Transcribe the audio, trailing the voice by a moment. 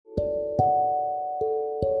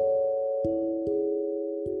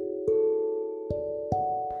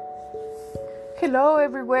Hello,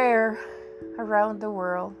 everywhere around the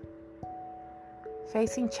world.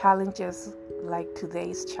 Facing challenges like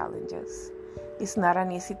today's challenges is not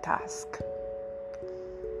an easy task.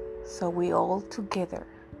 So we all together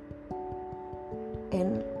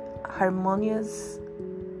in harmonious,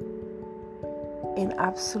 in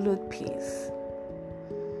absolute peace,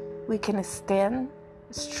 we can stand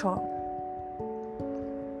strong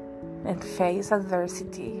and face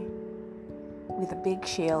adversity with a big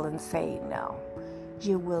shield and say, no,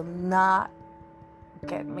 you will not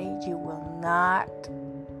get me. You will not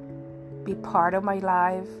be part of my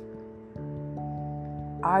life.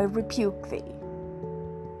 I rebuke thee.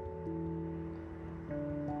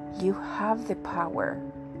 You have the power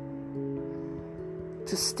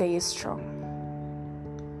to stay strong.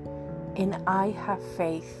 And I have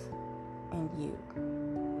faith in you.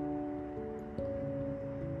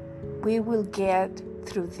 We will get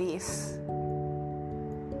through this.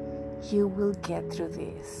 You will get through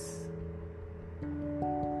this.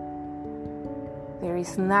 There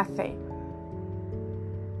is nothing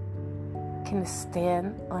can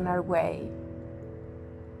stand on our way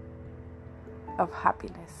of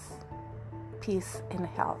happiness, peace, and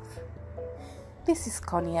health. This is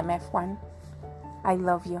Connie MF1. I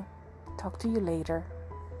love you. Talk to you later.